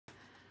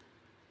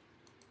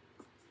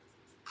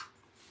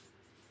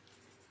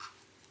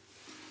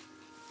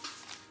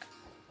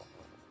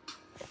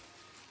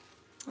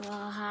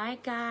Well, hi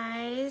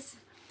guys.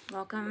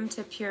 Welcome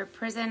to Pure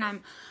Prison.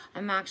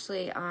 I'm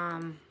actually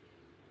on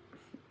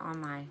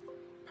my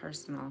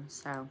personal,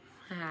 so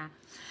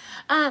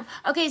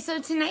okay,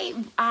 so tonight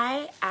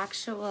I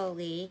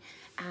actually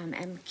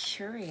am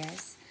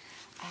curious.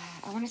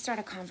 I want to start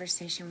a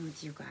conversation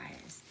with you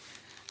guys.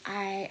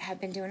 I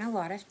have been doing a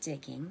lot of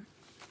digging,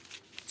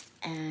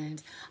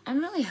 and I'm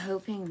really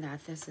hoping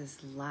that this is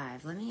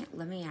live. Let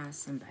me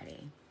ask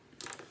somebody.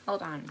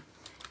 Hold on.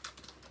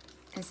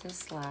 Is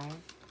this live?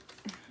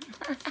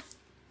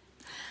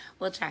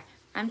 We'll try.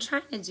 I'm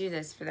trying to do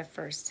this for the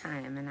first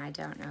time, and I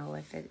don't know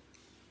if I'm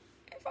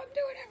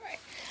doing it right.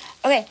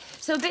 Okay,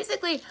 so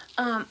basically,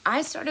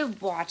 I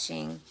started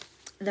watching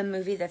the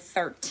movie The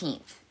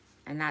 13th,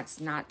 and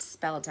that's not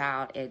spelled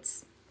out.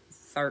 It's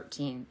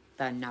 13,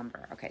 the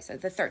number. Okay, so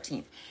The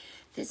 13th.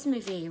 This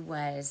movie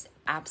was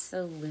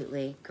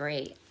absolutely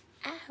great.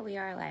 We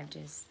are live,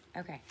 just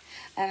okay.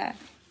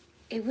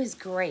 It was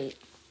great.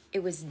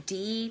 It was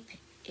deep.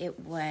 It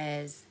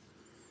was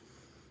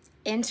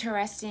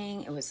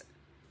interesting. It was,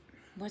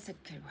 what's a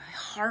good word?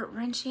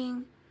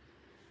 Heart-wrenching.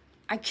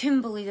 I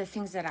couldn't believe the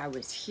things that I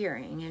was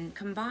hearing, and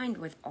combined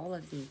with all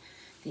of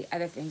the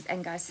other things.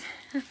 And guys,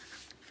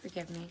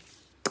 forgive me,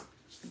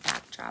 the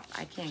backdrop,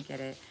 I can't get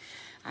it.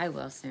 I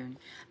will soon.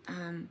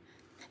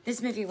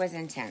 This movie was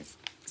intense.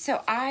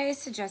 So I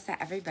suggest that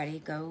everybody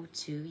go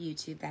to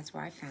YouTube. That's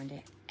where I found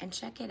it, and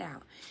check it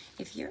out.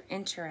 If you're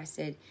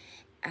interested,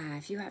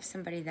 if you have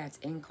somebody that's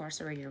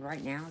incarcerated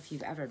right now, if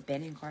you've ever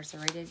been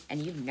incarcerated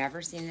and you've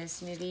never seen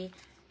this movie,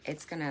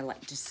 it's gonna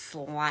like just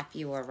slap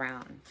you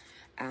around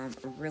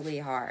really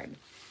hard.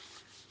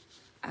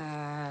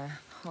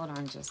 Hold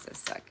on just a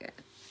second.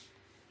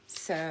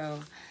 So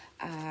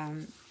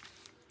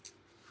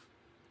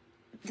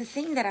the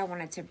thing that I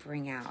wanted to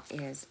bring out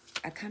is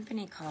a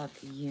company called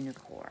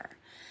Unicor.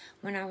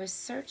 When I was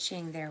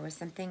searching, there was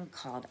something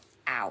called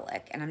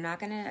ALEC, and I'm not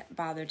going to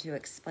bother to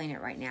explain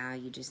it right now.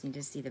 You just need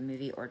to see the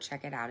movie or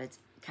check it out. It's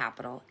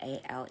capital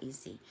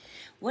ALEC.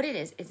 What it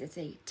is it's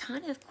a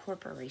ton of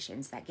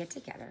corporations that get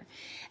together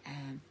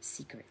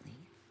secretly,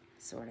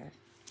 sort of,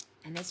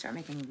 and they start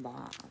making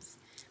laws,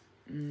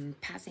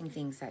 passing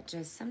things that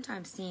just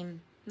sometimes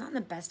seem not in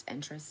the best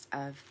interest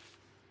of,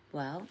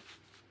 well,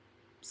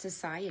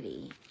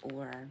 society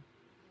or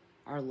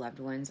our loved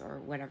ones or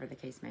whatever the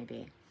case may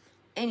be.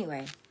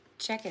 Anyway,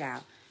 check it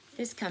out.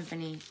 This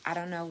company, I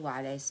don't know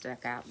why they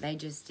stuck out. They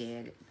just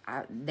did.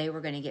 They were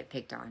going to get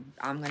picked on.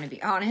 I'm going to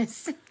be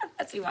honest.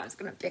 That's who I was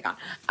going to pick on.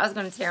 I was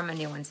going to tear them a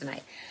new one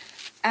tonight.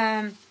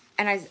 And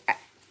I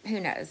who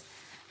knows?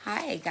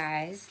 Hi,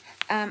 guys.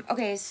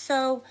 Okay,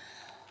 so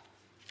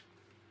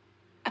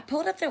I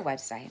pulled up their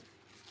website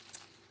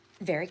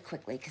very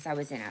quickly because I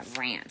was in a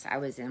rant. I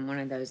was in one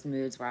of those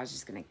moods where I was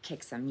just going to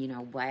kick some, you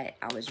know what?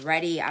 I was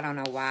ready. I don't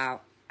know why.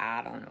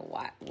 I don't know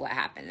what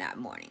happened that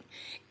morning.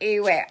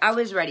 Anyway, I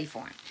was ready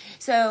for him.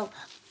 So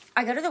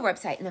I go to the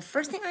website, and the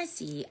first thing I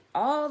see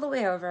all the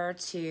way over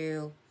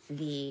to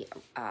the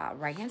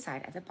right-hand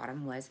side at the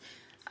bottom was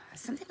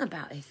something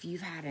about if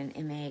you've had an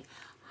inmate.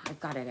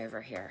 I've got it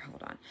over here.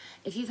 Hold on.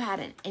 If you've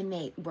had an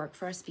inmate work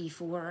for us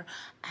before,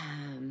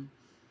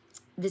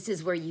 this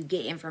is where you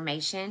get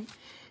information.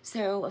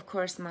 So, of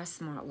course, my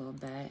smart little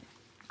butt,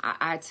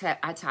 I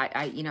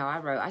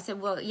wrote. I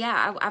said, well,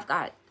 yeah, I've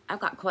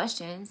got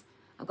questions.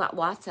 I've got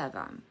lots of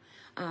them.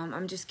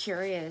 I'm just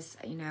curious,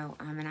 and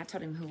I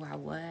told him who I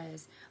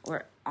was,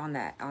 or on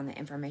the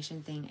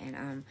information thing,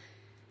 and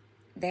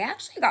they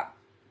actually got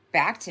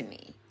back to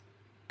me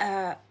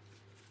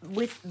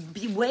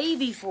way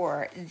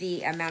before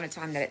the amount of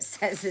time that it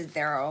says that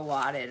they're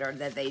allotted or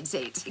that they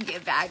take to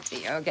get back to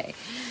you. Okay,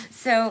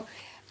 so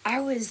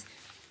I was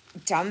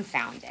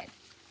dumbfounded.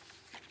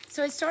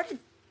 So I started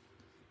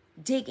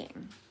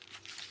digging,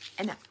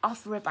 and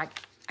off rip,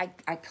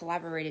 I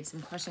collaborated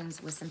some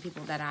questions with some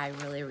people that I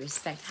really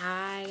respect.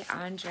 Hi,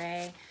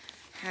 Andre.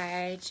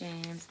 Hi,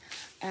 James.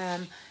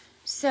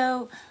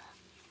 So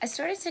I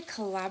started to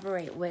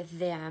collaborate with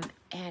them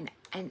and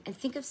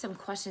think of some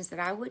questions that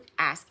I would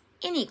ask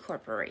any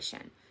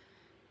corporation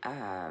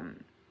that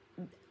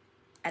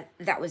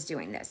was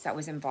doing this, that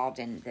was involved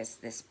in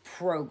this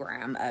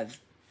program of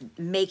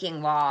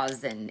making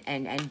laws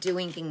and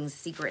doing things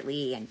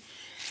secretly. And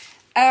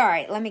all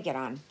right, let me get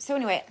on. So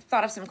anyway, I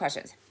thought of some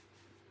questions.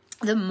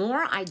 The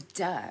more I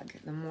dug,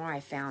 the more I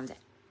found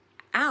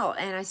out,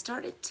 and I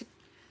started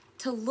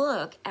to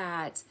look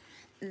at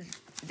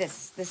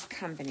this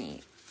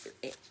company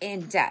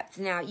in depth.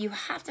 Now, you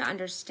have to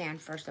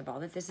understand, first of all,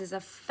 that this is a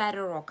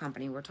federal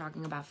company. We're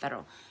talking about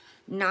federal,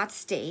 not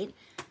state.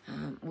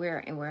 We're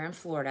in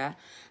Florida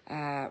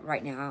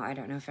right now. I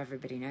don't know if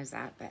everybody knows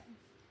that, but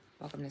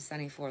welcome to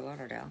sunny Fort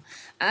Lauderdale.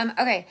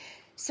 Okay,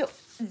 so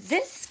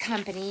this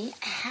company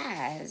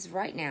has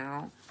right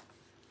now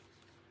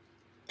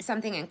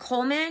something in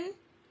Coleman.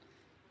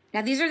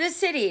 Now, these are the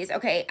cities.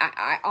 Okay,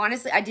 I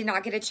honestly, I did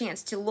not get a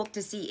chance to look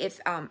to see if,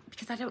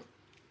 because I don't,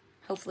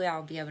 hopefully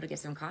I'll be able to get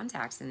some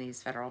contacts in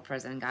these federal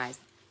prison,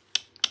 guys.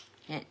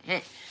 Hint,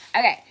 hint.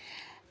 Okay,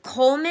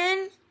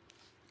 Coleman,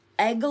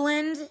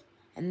 Egeland,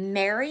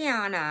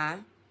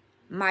 Mariana,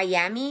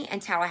 Miami,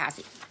 and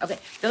Tallahassee. Okay,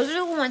 those are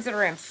the ones that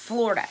are in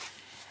Florida.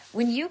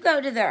 When you go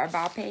to their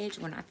About page,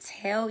 when I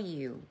tell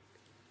you,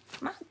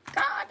 my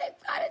God,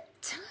 they've got a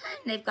ton.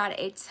 They've got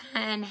a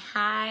ton.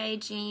 Hi,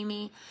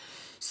 Jamie.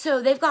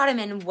 So they've got them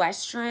in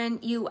Western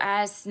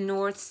U.S.,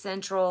 North,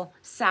 Central,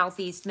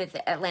 Southeast,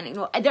 Mid-Atlantic.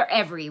 They're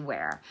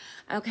everywhere,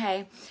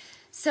 okay?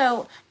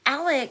 So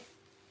Alec,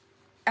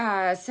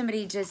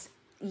 somebody just,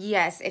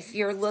 yes, if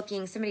you're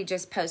looking, somebody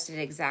just posted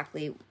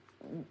exactly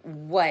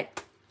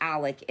what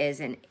Alec is,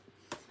 and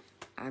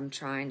I'm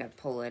trying to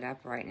pull it up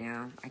right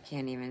now. I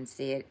can't even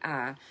see it.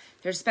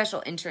 There's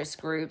special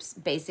interest groups,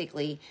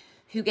 basically,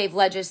 who gave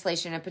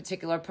legislation a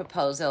particular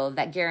proposal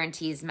that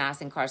guarantees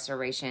mass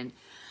incarceration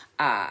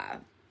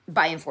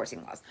by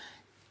enforcing laws.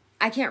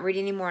 I can't read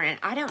anymore, and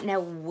I don't know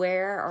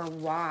where or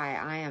why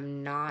I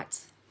am not.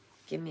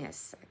 Give me a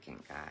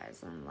second,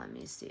 guys, and let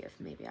me see if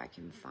maybe I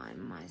can find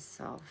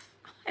myself.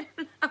 I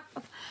don't know.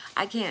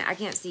 I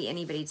can't see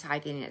anybody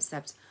typing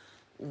except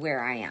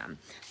where I am.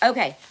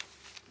 Okay.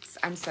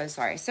 I'm so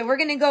sorry. So we're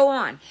going to go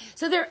on.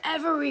 So they're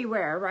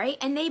everywhere, right?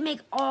 And they make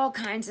all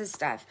kinds of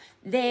stuff.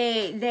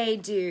 They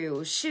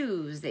do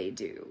shoes. They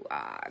do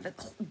the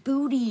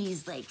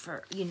booties, like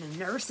for,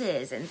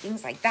 nurses and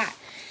things like that.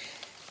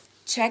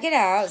 Check it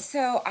out.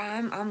 So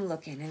I'm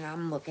looking and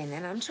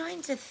I'm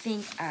trying to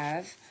think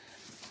of,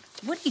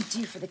 what do you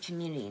do for the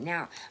community?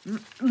 Now,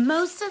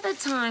 most of the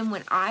time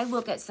when I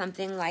look at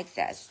something like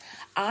this,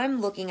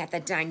 I'm looking at the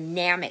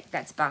dynamic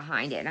that's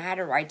behind it. And I had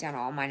to write down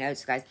all my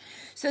notes, guys.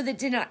 So the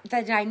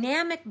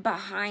dynamic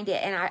behind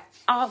it, and I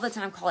all the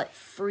time call it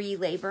free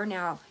labor.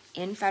 Now,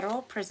 in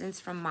federal prisons,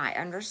 from my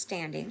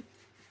understanding,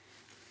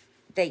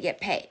 they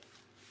get paid.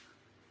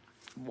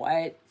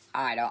 What?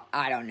 I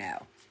don't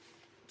know.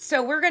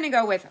 So we're going to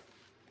go with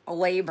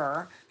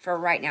labor for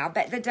right now.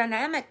 But the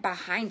dynamic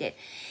behind it.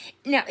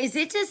 Now, is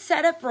it to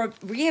set up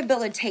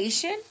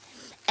rehabilitation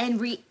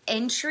and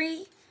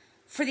re-entry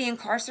for the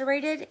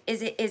incarcerated?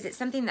 Is it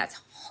something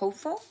that's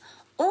hopeful,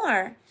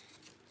 or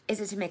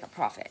is it to make a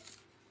profit?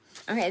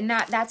 Okay, and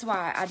that's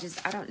why I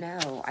don't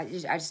know. I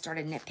just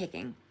started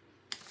nitpicking.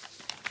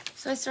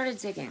 So I started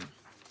digging,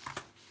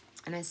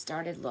 and I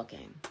started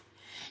looking.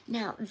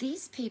 Now,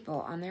 these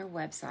people on their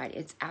website,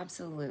 it's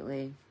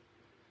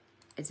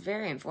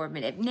very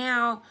informative.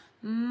 Now,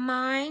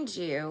 mind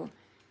you,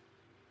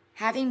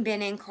 having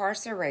been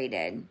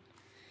incarcerated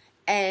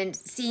and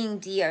seeing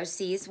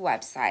DOC's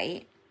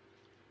website,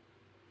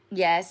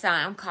 yes,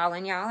 I'm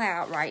calling y'all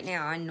out right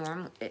now. I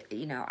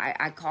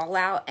call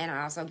out and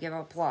I also give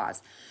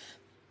applause.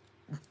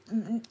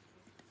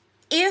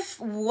 If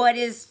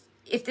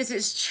this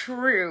is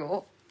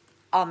true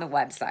on the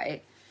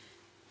website,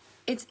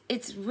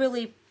 it's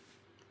really,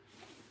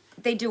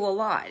 they do a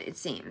lot, it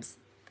seems.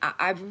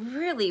 I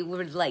really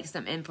would like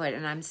some input,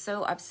 and I'm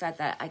so upset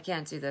that I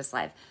can't do this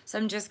live. So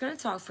I'm just going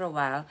to talk for a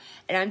while,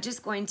 and I'm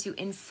just going to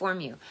inform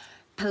you.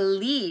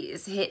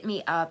 Please hit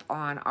me up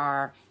on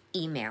our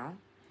email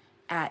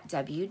at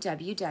our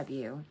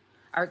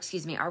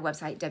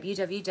website,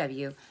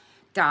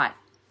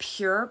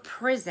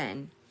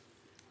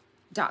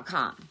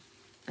 www.pureprison.com.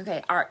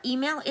 Okay, our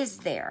email is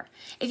there.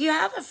 If you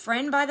have a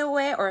friend, by the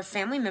way, or a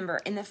family member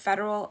in the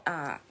federal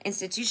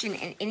institution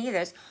in any of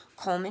those,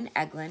 Coleman,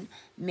 Eglin,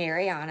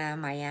 Mariana,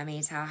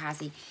 Miami,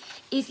 Tallahassee.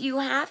 If you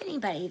have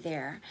anybody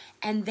there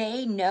and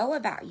they know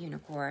about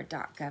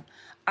Unicor.gov,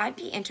 I'd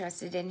be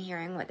interested in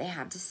hearing what they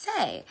have to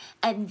say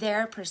and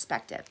their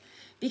perspective,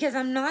 because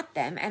I'm not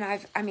them, and I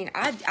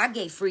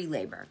gave free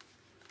labor.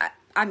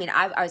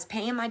 I was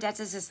paying my debt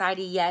to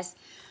society, yes,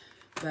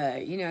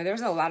 but there's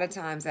a lot of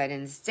times that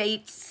in the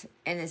states,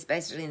 and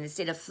especially in the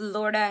state of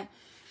Florida,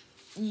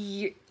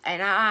 and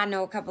I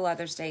know a couple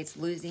other states,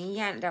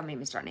 Louisiana, don't make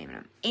me start naming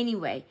them.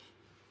 Anyway,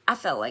 I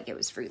felt like it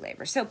was free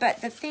labor. So, but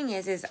the thing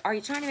is are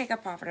you trying to make a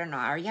profit or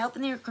not? Are you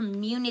helping your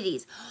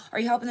communities? Are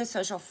you helping the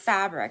social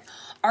fabric?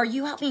 Are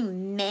you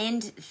helping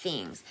mend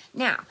things?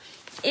 Now,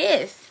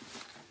 if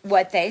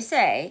what they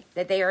say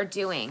that they are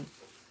doing,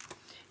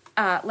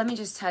 let me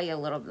just tell you a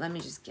little, let me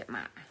just get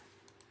my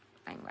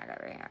thing back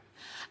over here.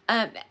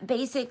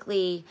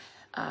 Basically,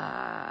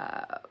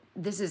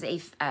 this is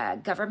a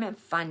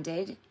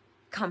government-funded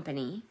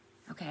company,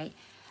 okay?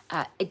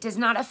 It does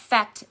not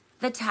affect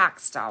the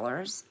tax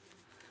dollars.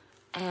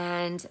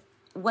 And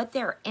what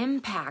their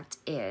impact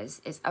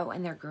is,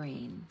 and they're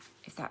green,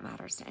 if that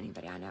matters to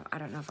anybody. I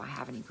don't know if I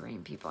have any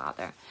green people out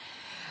there.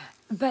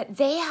 But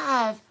they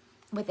have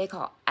what they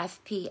call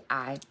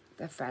FPI,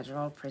 the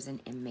Federal Prison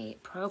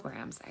Inmate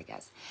Programs, I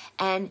guess.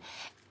 And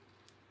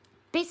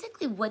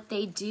basically what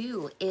they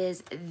do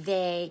is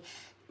they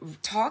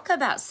talk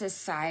about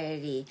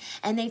society,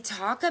 and they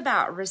talk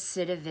about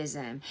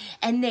recidivism,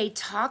 and they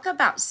talk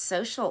about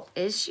social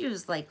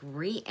issues like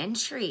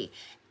re-entry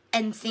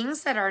and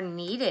things that are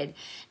needed.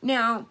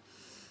 Now,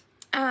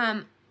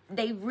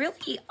 they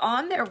really,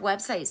 on their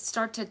website,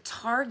 start to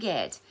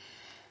target.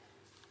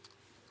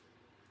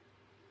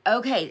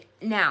 Okay,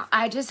 now,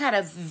 I just had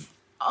a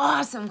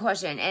awesome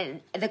question.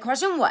 And the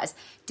question was,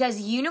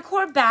 does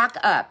Unicor back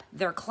up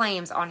their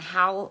claims on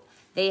how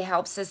They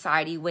help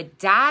society with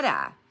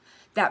data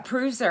that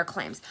proves their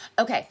claims.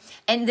 Okay,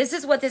 and this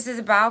is what this is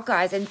about,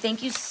 guys. And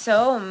thank you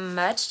so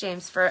much,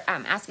 James, for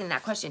asking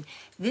that question.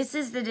 This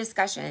is the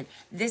discussion.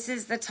 This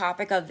is the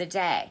topic of the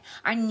day.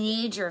 I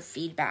need your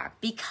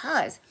feedback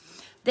because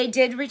they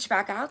did reach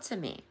back out to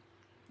me.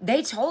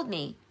 They told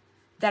me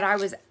that I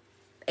was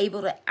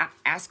able to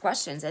ask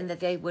questions and that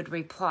they would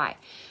reply.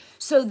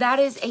 So that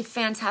is a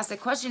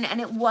fantastic question. And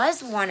it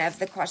was one of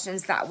the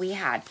questions that we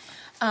had.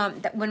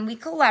 That when we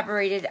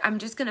collaborated, I'm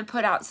just going to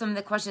put out some of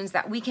the questions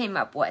that we came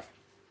up with.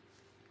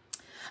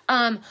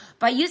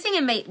 By using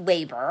inmate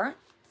labor,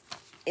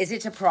 is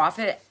it to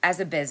profit as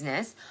a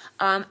business?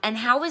 And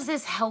how is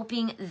this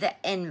helping the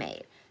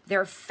inmate,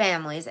 their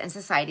families, and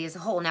society as a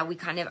whole? Now,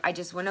 I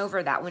just went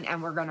over that one,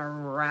 and we're going to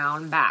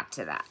round back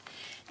to that.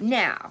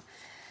 Now,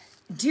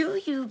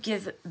 do you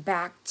give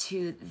back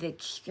to the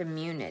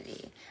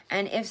community?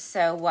 And if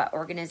so, what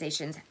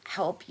organizations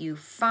help you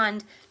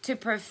fund to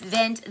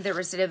prevent the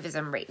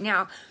recidivism rate?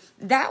 Now,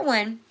 that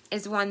one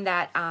is one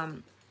that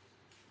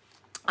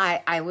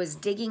I was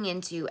digging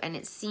into, and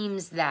it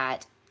seems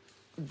that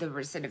the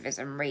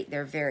recidivism rate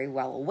they're very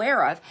well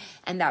aware of,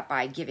 and that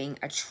by giving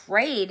a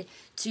trade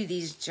to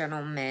these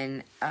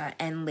gentlemen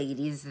and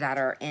ladies that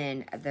are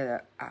in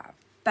the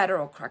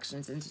federal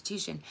corrections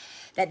institution,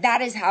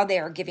 that is how they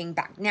are giving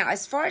back. Now,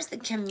 as far as the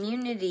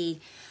community,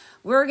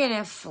 we're going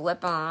to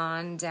flip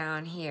on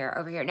down here,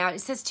 over here. Now, it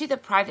says to the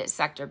private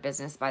sector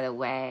business, by the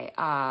way.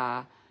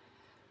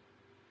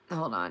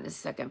 Hold on a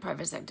second.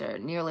 Private sector.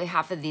 Nearly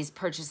half of these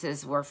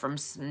purchases were from,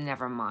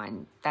 never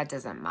mind. That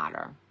doesn't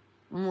matter.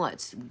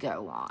 Let's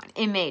go on.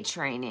 Inmate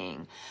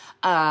training.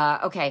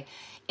 Okay.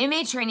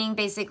 Inmate training,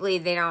 basically,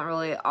 they don't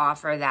really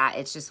offer that.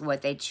 It's just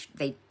what they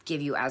give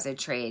you as a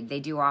trade. They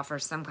do offer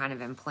some kind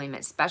of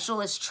employment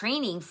specialist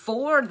training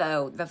for,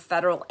 the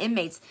federal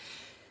inmates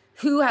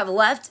who have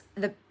left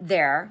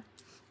there.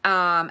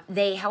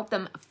 They help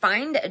them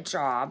find a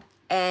job,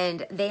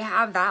 and they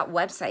have that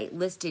website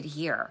listed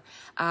here.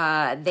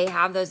 They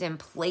have those in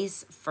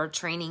place for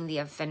training, the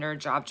offender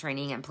job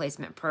training and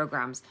placement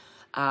programs,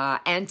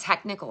 and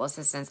technical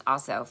assistance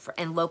also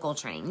and local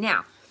training.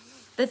 Now,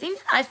 the thing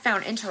that I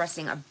found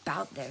interesting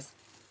about this,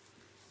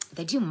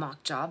 they do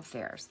mock job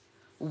fairs.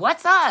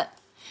 What's up?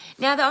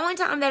 Now, the only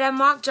time that a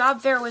mock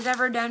job fair was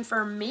ever done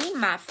for me,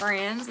 my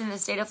friends, in the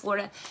state of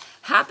Florida,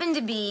 happened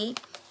to be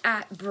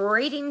at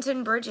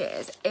Bradenton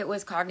Bridges. It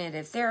was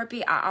cognitive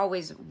therapy. I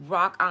always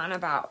rock on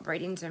about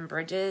Bradenton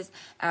Bridges,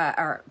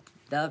 or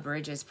the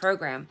Bridges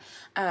program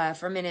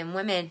for men and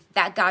women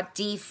that got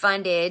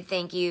defunded.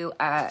 Thank you,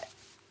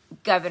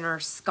 Governor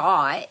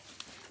Scott.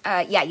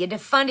 You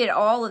defunded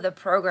all of the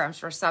programs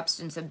for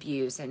substance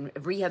abuse and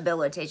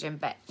rehabilitation,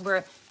 but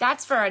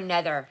that's for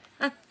another.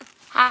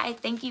 Hi,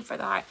 thank you for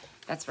the heart.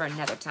 That's for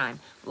another time.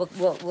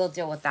 We'll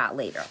deal with that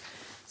later.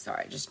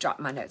 Sorry, I just dropped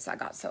my notes. I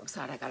got so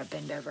excited. I got to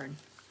bend over and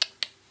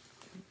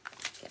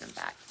get them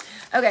back.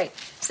 Okay,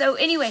 so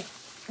anyway,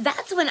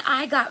 that's when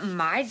I got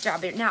my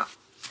job. Now,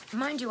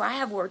 mind you, I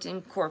have worked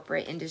in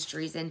corporate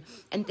industries and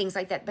things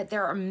like that, but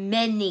there are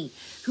many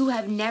who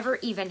have never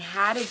even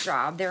had a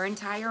job their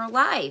entire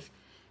life,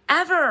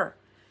 ever.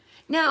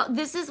 Now,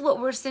 this is what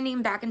we're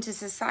sending back into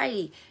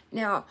society.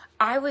 Now,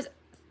 I was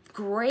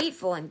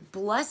grateful and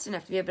blessed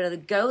enough to be able to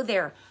go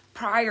there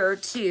prior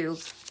to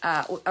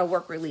a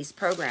work release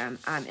program.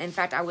 In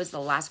fact, I was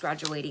the last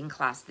graduating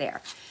class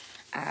there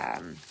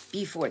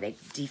before they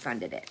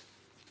defunded it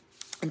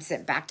and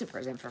sent back to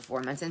prison for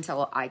 4 months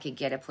until I could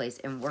get a place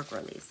in work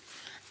release.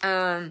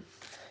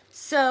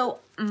 So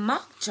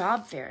mock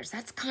job fairs,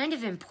 that's kind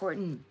of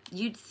important.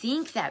 You'd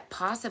think that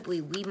possibly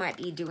we might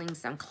be doing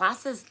some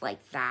classes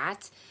like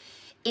that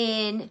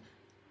in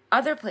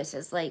other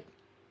places, like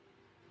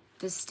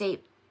the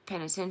state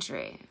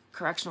penitentiary,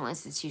 correctional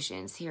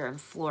institutions here in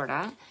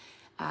Florida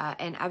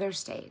and other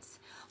states.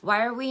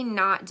 Why are we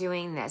not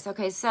doing this?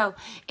 Okay, so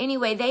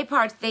anyway, they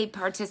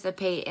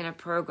participate in a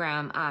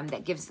program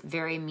that gives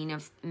very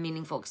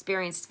meaningful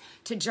experience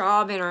to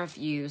job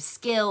interviews,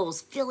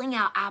 skills, filling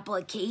out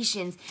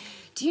applications.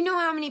 Do you know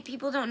how many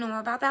people don't know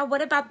about that?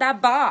 What about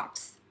that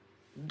box?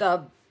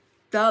 The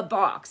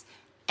box.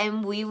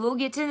 And we will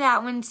get to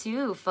that one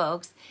too,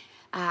 folks.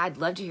 I'd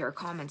love to hear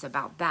comments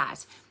about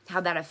that.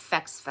 How that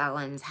affects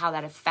felons, how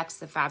that affects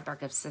the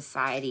fabric of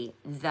society,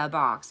 the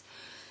box.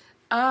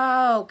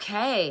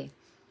 Okay,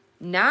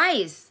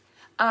 nice.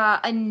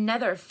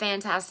 Another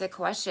fantastic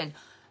question.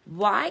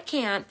 Why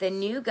can't the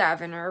new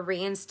governor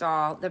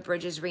reinstall the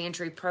Bridges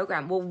Reentry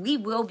Program? Well, we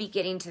will be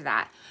getting to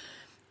that.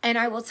 And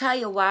I will tell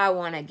you why I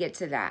want to get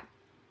to that.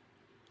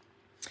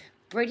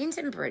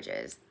 Bradenton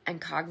Bridges and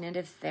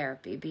cognitive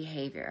therapy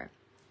behavior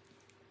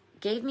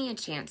gave me a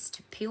chance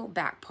to peel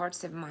back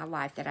parts of my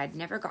life that I'd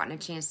never gotten a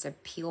chance to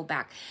peel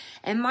back.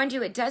 And mind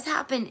you, it does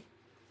happen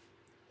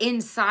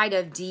inside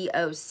of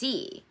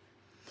DOC.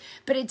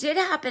 But it did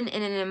happen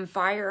in an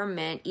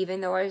environment, even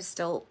though I was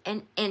still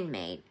an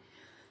inmate,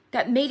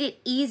 that made it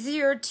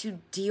easier to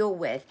deal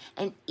with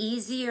and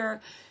easier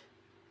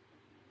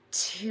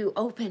to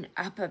open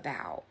up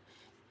about.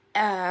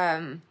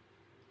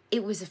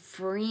 It was a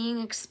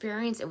freeing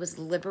experience. It was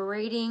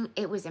liberating.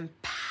 It was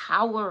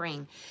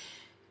empowering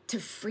to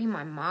free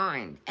my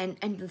mind and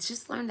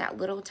just learn that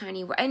little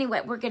tiny word.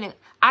 Anyway, we're going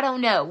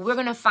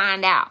to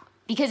find out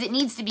because it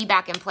needs to be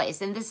back in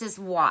place. And this is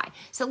why.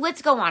 So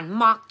let's go on.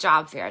 Mock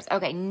job fairs.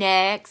 Okay,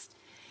 next.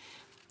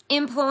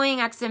 Employing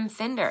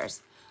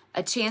ex-offenders.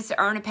 A chance to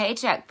earn a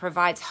paycheck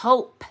provides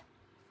hope.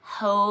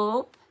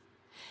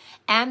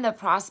 And the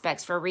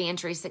prospects for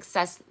reentry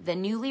success. The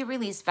newly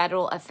released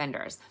federal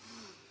offenders.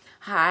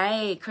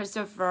 Hi,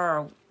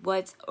 Christopher.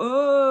 What's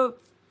up?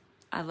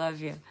 I love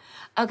you.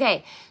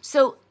 Okay,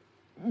 so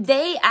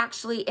they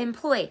actually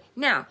employ.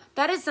 Now,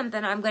 that is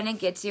something I'm going to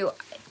get to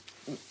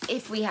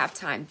if we have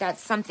time.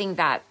 That's something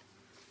that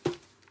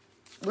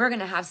we're going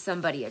to have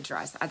somebody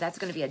address. That's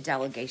going to be a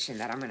delegation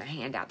that I'm going to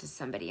hand out to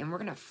somebody. And we're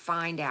going to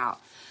find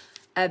out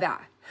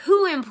about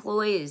who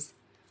employs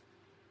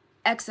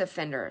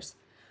ex-offenders.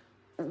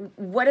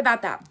 What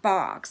about that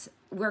box?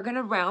 We're going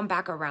to round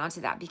back around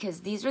to that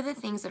because these are the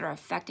things that are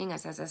affecting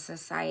us as a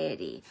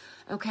society.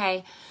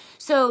 Okay.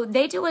 So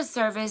they do a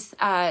service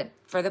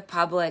for the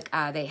public.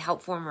 They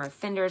help former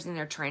offenders in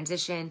their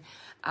transition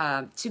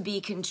to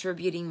be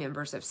contributing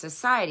members of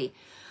society.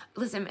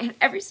 Listen, man,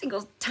 every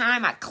single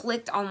time I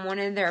clicked on one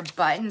of their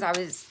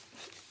buttons,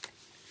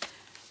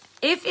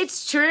 if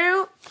it's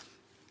true,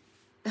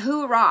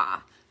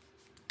 hoorah.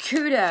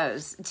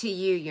 Kudos to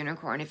you,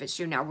 Unicorn, if it's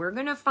true. Now, we're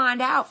going to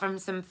find out from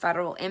some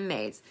federal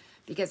inmates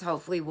because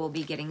hopefully we'll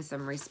be getting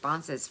some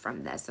responses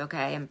from this,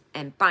 okay,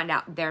 and find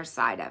out their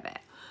side of it.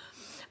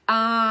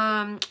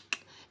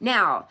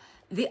 Now,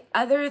 the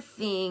other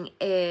thing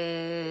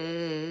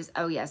is,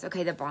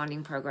 the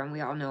bonding program. We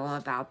all know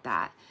about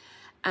that.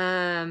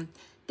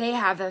 They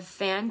have a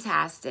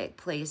fantastic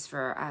place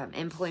for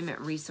employment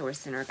resource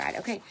center guide.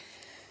 Okay,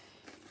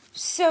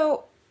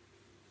 so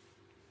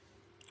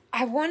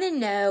I want to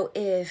know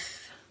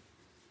if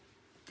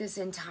this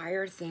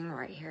entire thing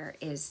right here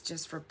is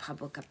just for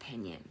public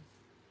opinion.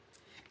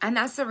 And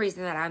that's the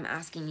reason that I'm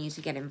asking you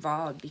to get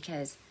involved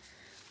because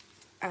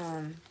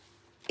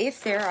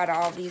if they're at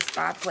all these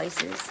 5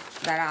 places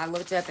that I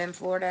looked up in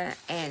Florida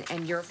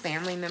and your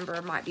family member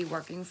might be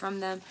working from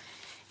them,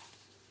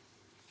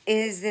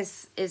 is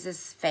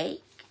this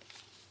fake?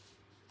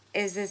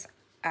 Is this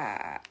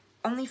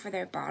only for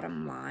their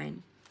bottom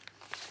line?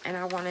 And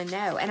I want to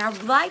know. And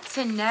I'd like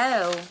to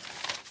know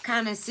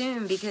kind of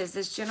soon because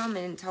this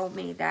gentleman told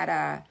me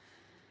that,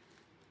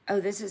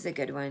 this is a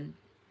good one.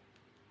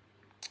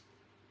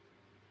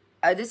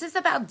 This is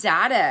about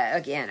data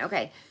again.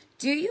 Okay.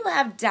 Do you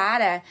have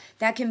data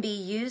that can be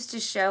used to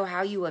show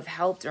how you have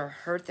helped or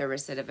hurt the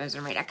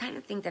recidivism rate? I kind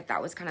of think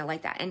that was kind of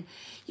like that. And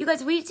you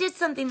guys, we did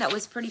something that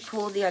was pretty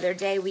cool the other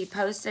day. We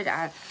posted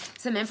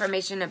some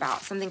information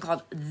about something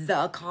called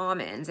the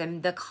Commons.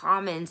 And the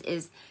Commons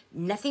is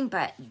nothing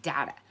but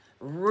data.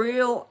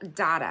 Real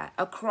data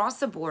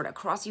across the board,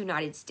 across the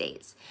United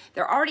States.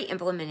 They're already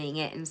implementing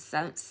it in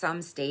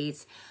some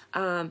states.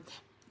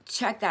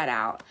 Check that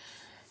out.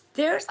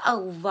 There's a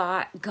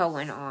lot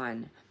going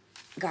on,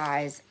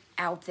 guys,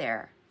 out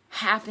there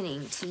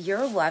happening to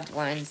your loved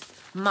ones,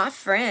 my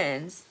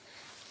friends.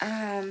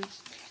 And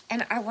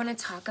I want to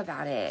talk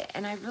about it.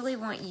 And I really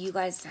want you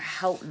guys to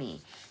help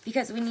me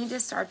because we need to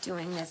start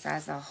doing this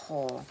as a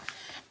whole.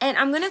 And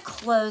I'm going to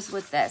close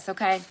with this,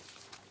 okay?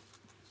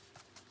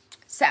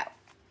 So,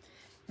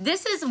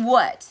 this is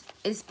what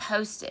is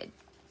posted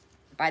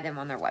by them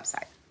on their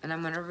website. And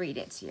I'm going to read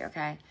it to you,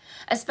 okay?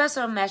 A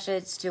special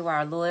message to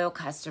our loyal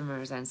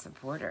customers and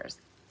supporters.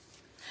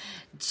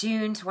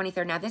 June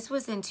 23rd. Now, this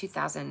was in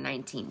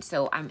 2019.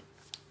 So, I'm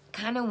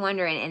kind of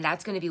wondering, and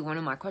that's going to be one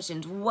of my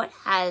questions, what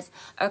has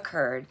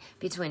occurred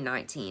between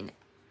 19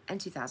 and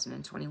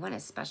 2021,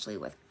 especially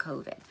with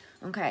COVID?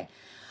 Okay.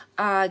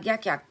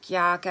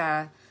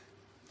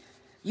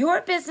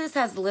 Your business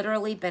has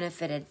literally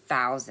benefited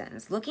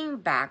thousands. Looking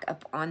back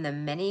upon the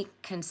many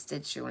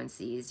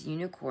constituencies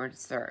Unicor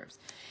serves,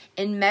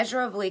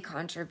 immeasurable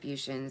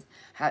contributions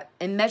have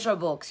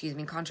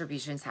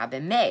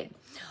been made,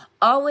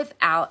 all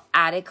without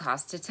added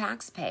cost to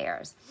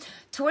taxpayers,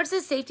 towards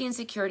the safety and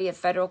security of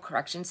federal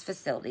corrections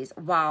facilities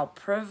while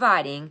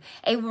providing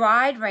a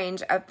wide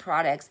range of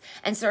products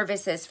and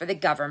services for the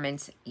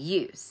government's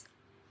use.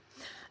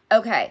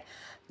 Okay.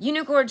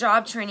 Unicor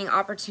job training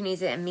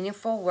opportunities and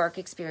meaningful work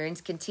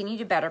experience continue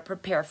to better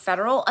prepare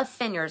federal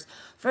offenders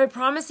for a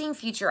promising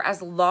future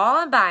as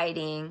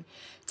law-abiding,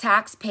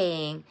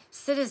 tax-paying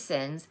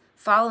citizens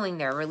following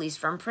their release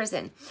from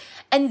prison.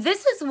 And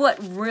this is what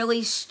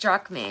really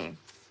struck me.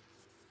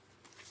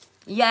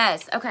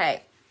 Yes,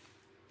 okay.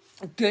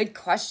 Good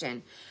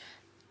question.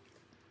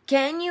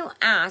 Can you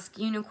ask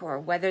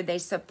Unicor whether they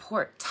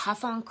support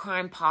tough on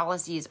crime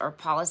policies or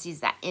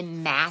policies that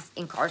end mass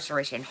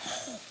incarceration?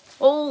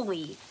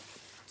 Holy,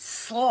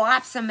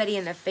 slap somebody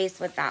in the face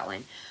with that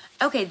one.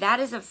 Okay, that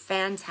is a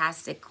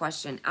fantastic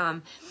question.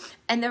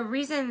 And the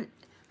reason,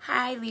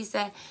 hi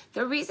Lisa,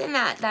 the reason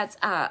that that's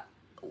a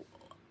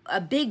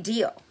big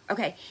deal,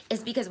 okay,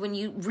 is because when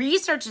you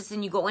research this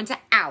and you go into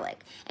ALEC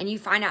and you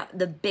find out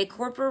the big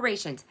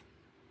corporations,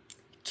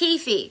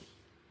 Keefe,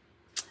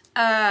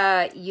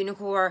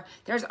 Unicor.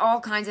 There's all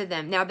kinds of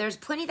them. Now, there's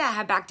plenty that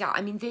have backed out.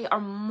 I mean, they are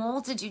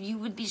multitude. You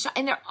would be shocked.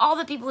 And they're all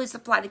the people who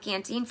supply the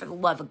canteen, for the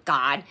love of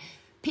God.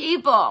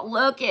 People,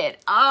 look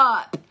it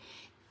up.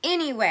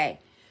 Anyway,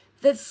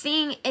 the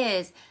thing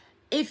is,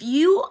 if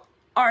you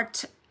are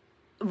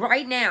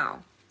right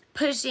now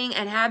pushing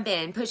and have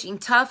been pushing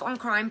tough on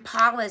crime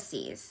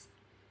policies,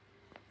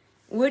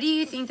 what do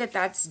you think that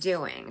that's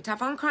doing?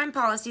 Tough on crime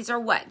policies are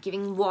what?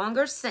 Giving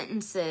longer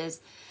sentences,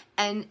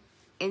 and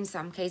in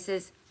some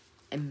cases,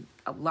 in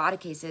a lot of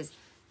cases,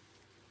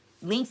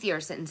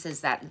 lengthier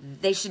sentences that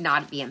they should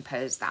not be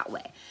imposed that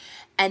way.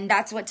 And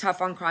that's what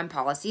tough on crime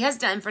policy has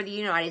done for the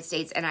United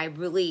States. And I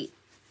really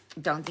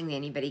don't think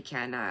anybody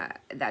can,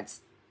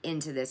 that's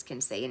into this, can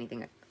say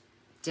anything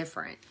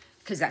different,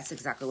 because that's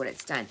exactly what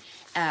it's done.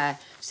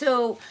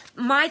 So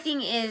my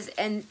thing is,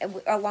 and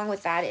along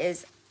with that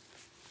is,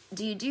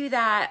 do you do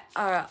that,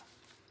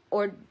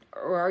 or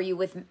are you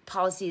with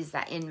policies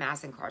that end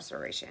mass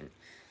incarceration?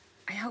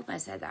 I hope I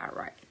said that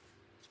right.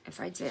 If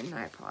I didn't,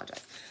 I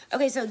apologize.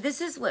 Okay, so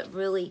this is what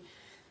really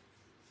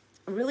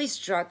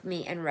struck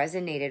me and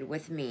resonated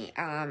with me,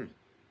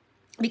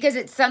 because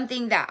it's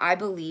something that I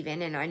believe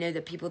in, and I know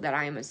the people that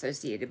I am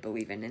associated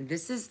believe in. And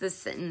this is the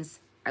sentence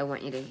I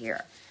want you to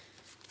hear.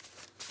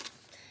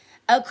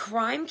 A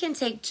crime can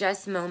take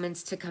just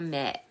moments to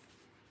commit,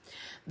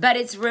 but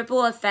its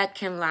ripple effect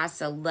can last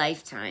a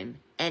lifetime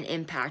and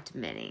impact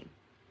many.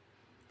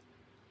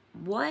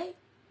 What?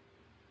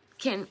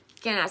 Can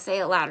I say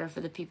it louder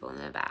for the people in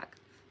the back?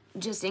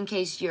 Just in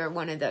case you're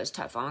one of those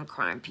tough on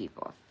crime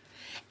people.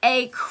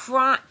 A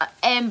crime,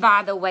 and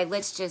by the way,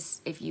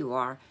 if you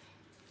are,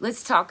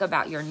 let's talk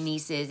about your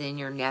nieces and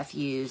your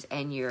nephews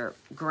and your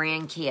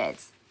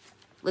grandkids.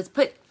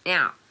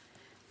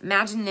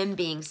 Imagine them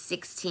being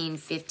 16,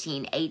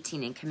 15,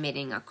 18 and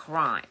committing a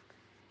crime.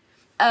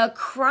 A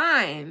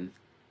crime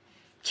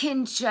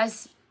can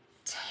just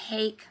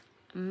take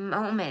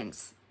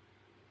moments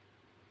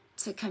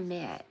to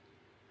commit,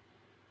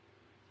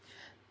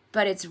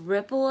 but its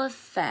ripple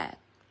effect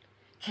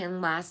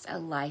can last a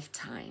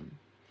lifetime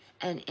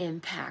and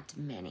impact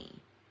many.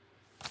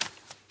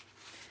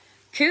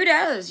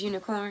 Kudos,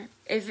 Unicorn.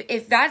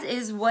 If that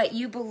is what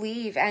you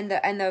believe, and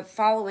the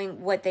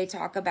following what they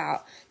talk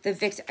about, the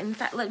victim. In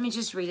fact, let me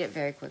just read it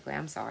very quickly.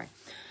 I'm sorry.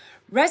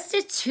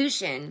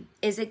 Restitution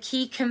is a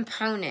key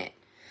component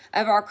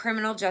of our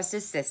criminal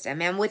justice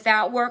system, and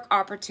without work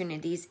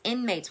opportunities,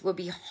 inmates will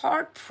be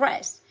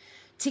hard-pressed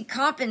to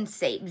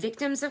compensate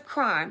victims of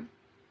crime,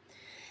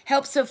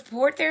 help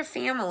support their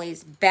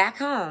families back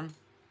home,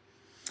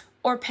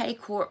 or pay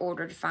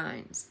court-ordered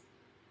fines.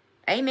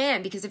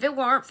 Amen. Because if it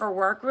weren't for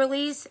work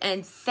release,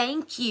 and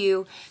thank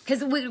you,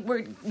 because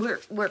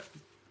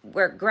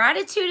where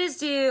gratitude is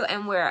due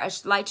and where a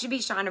light should be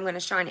shined, I'm going to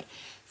shine it.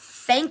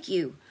 Thank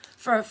you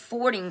for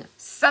affording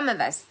some of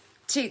us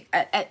to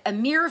a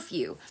mere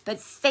few, but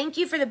thank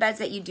you for the beds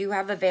that you do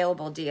have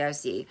available,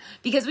 DOC,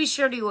 because we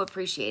sure do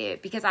appreciate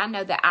it, because I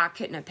know that I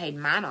couldn't have paid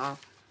mine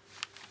off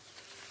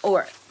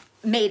or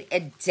made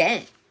a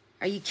dent.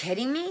 Are you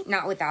kidding me?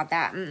 Not without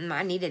that.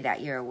 I needed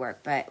that year of work,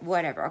 but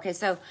whatever. Okay,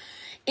 so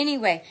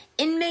anyway,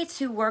 inmates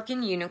who work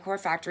in Unicor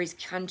factories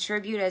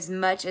contribute as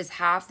much as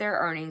half their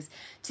earnings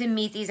to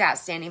meet these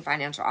outstanding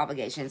financial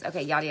obligations.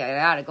 Okay, yada, yada,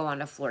 yada. Go on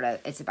to Florida.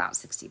 It's about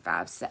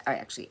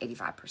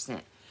 85%.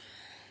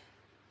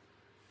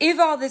 If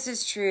all this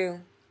is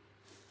true,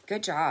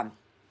 good job.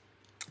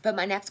 But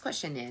my next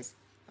question is,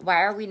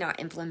 why are we not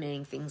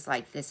implementing things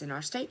like this in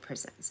our state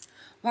prisons?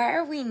 Why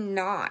are we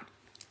not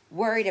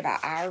worried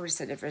about our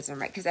recidivism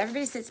rate? Because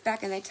everybody sits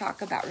back and they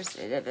talk about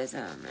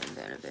recidivism and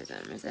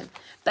recidivism,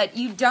 but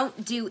you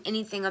don't do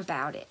anything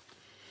about it.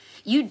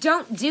 You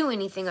don't do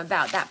anything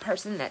about that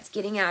person that's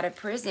getting out of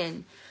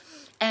prison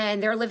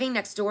and they're living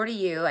next door to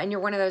you, and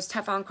you're one of those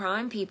tough on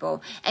crime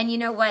people. And you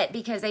know what?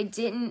 Because they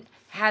didn't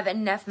have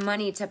enough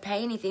money to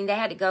pay anything, they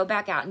had to go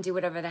back out and do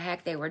whatever the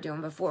heck they were doing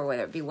before,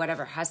 whether it be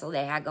whatever hustle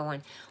they had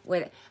going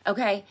with it.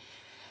 Okay?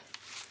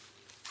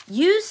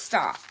 You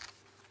stop.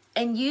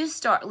 And you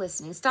start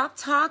listening. Stop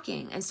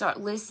talking and start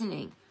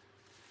listening.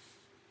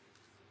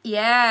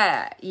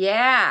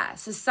 Yeah.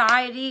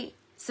 Society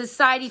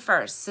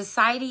first.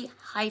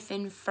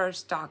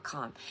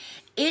 Society-first.com.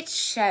 It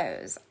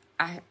shows,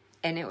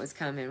 and it was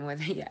coming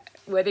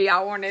whether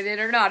y'all wanted it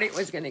or not, it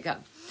was going to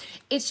come.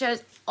 It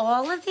shows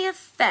all of the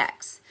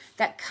effects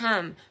that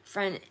come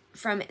from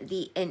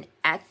the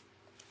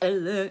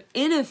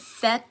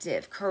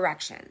ineffective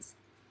corrections.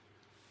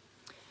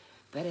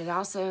 But it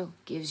also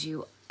gives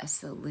you a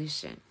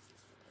solution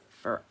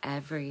for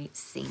every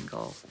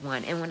single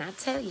one. And when I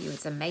tell you,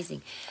 it's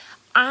amazing.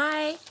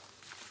 I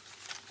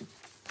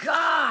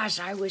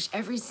wish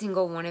every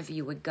single one of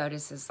you would go to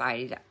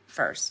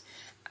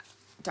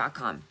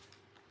society-first.com.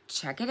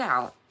 Check it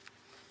out.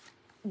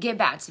 Get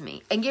back to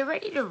me and get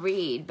ready to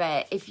read.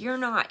 But if you're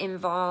not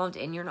involved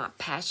and you're not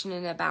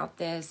passionate about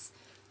this,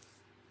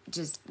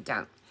 just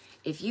don't.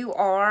 If you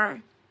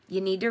are, you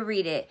need to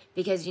read it,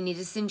 because you need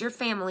to send your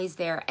families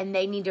there and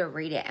they need to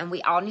read it. And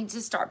we all need to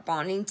start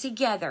bonding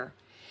together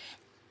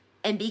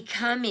and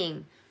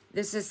becoming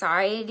the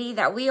society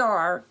that we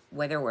are,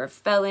 whether we're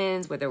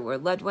felons, whether we're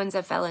loved ones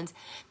of felons,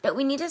 but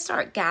we need to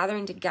start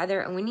gathering together,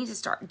 and we need to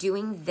start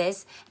doing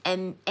this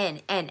and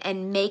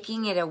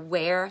making it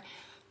aware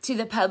to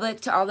the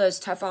public, to all those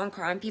tough on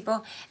crime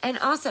people. And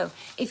also,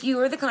 if you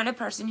are the kind of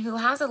person who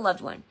has a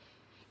loved one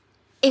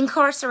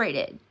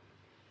incarcerated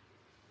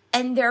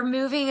and they're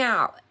moving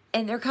out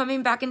and they're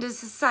coming back into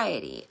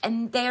society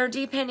and they're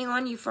depending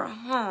on you for a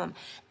home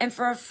and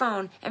for a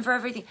phone and for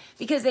everything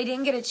because they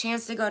didn't get a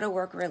chance to go to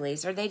work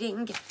release or they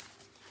didn't get...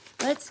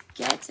 Let's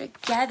get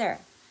together.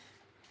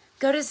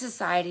 Go to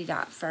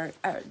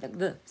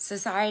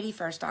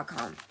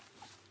societyfirst.com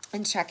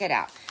and check it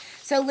out.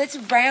 So let's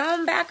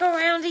round back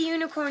around to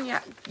Unicorn. Yeah,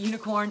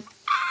 Unicorn.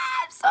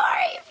 I'm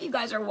sorry if you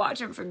guys are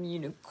watching from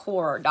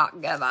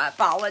Unicor.gov. I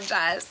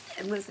apologize.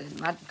 And listen,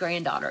 my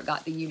granddaughter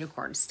got the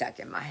unicorn stuck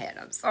in my head.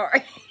 I'm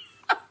sorry.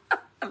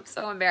 I'm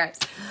so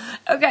embarrassed.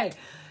 Okay,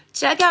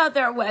 check out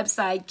their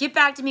website. Get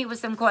back to me with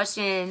some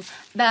questions.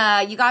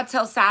 You got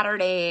till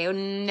Saturday.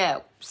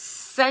 No,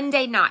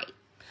 Sunday night.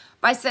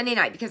 By Sunday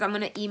night, because I'm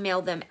going to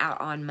email them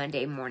out on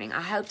Monday morning.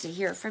 I hope to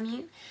hear from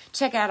you.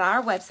 Check out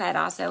our website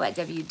also at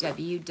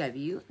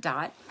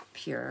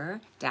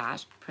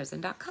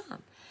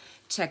www.pure-prison.com.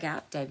 Check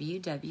out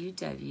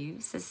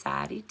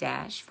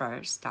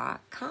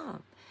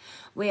www.society-first.com.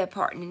 We are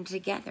partnering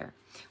together.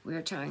 We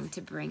are trying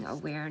to bring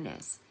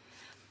awareness.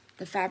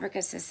 The fabric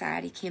of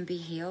society can be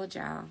healed,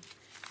 y'all.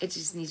 It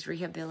just needs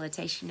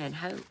rehabilitation and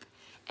hope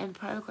and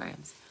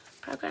programs.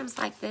 Programs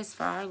like this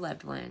for our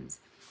loved ones.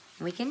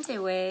 We can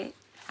do it.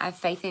 I have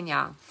faith in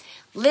y'all.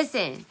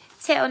 Listen,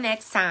 till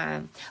next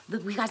time.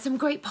 We got some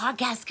great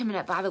podcasts coming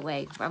up, by the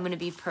way. I'm going to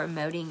be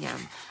promoting them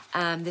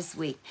this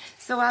week.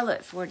 So I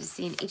look forward to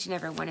seeing each and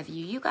every one of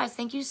you. You guys,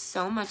 thank you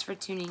so much for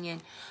tuning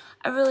in.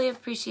 I really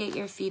appreciate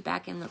your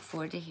feedback and look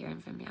forward to hearing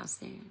from y'all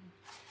soon.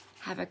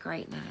 Have a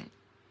great night.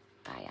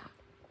 Bye, y'all.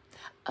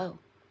 Oh,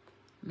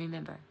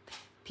 remember,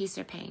 peace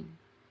or pain.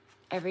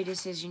 Every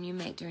decision you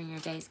make during your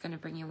day is going to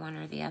bring you one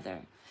or the other.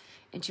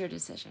 It's your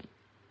decision.